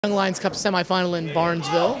Young Lions Cup semifinal in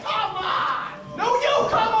Barnesville. Come on! No, you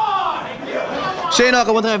come on! Shayne Hawke,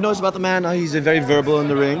 one thing I've noticed about the man, he's very verbal in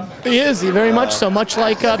the ring. He is, very much so, much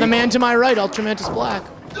like the man to my right, Ultramantis Black.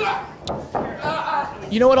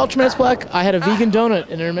 You know what, Ultramantis Black? I had a vegan donut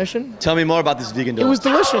in intermission. Tell me more about this vegan donut. It was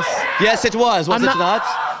delicious. Yes, it was. Was it not?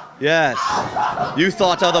 Yes. You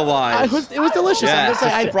thought otherwise. It was delicious. Yes,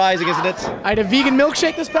 it's surprising, isn't it? I had a vegan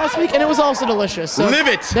milkshake this past week, and it was also delicious. So live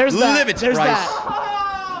it! There's that. Live it, There's Bryce. that.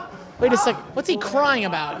 Wait a second. What's he crying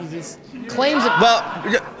about? He just claims it. Well,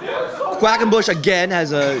 Quackenbush again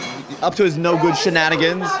has up to his no good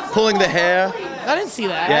shenanigans, pulling the hair. I didn't see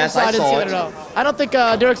that. Yes, I didn't saw see it. that at all. I don't think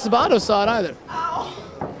Derek Sabato saw it either.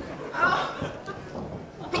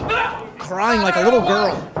 Crying like a little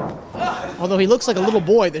girl. Although he looks like a little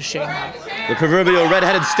boy, this Shayne Hawke. The proverbial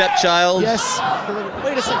red-headed stepchild. Yes.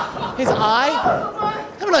 Wait a second. His eye?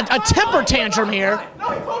 Having a temper tantrum here. No,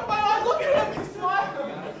 he poked my eye. Look at him. He's smiling.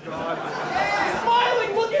 He's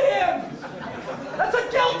smiling. Look at him. That's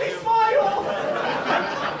a guilty smile.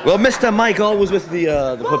 Well, Mr. Mike always with the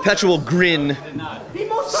perpetual grin,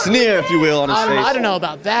 sneer, if you will, on his face. I don't know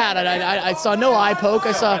about that. I saw no eye poke.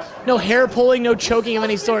 I saw no hair pulling, no choking of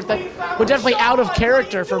any sort. That were definitely out of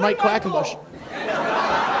character for Mike Quackenbush.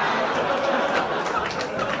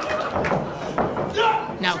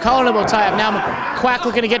 Now, Colin will tie up. Now, Quack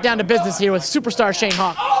looking to get down to business here with superstar Shayne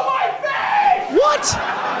Hawke. Oh, my face!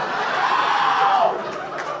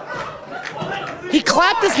 What? He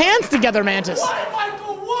clapped his hands together, Mantis. Why,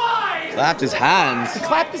 Michael, why? Clapped his hands. He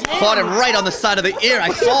clapped his hands. Caught him right on the side of the ear.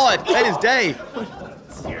 I saw it. Plain as day.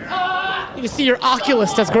 You can see your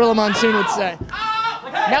oculist, as Gorilla Monsoon would say.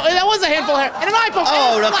 Now, that was a handful of hair. And an eye poke.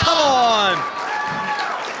 Oh, now come on.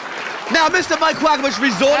 Now, Mr. Mike Quackenbush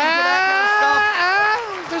resorting to that kind of stuff.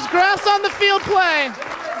 There's grass on the field playing.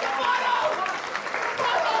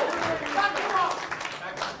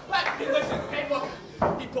 Listen, hey, look.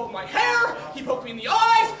 He pulled my hair, he poked me in the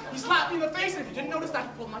eyes, he slapped me in the face, and if you didn't notice that, he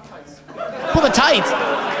pulled my tights. Pull the tights.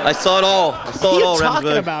 I saw it all. I saw it all, What are you talking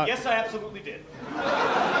Ramsberg. about? Yes, I absolutely did.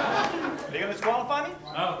 Are you going to disqualify me?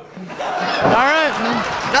 No. All right.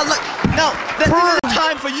 Now, look, no, this is the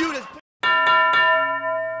time for you to...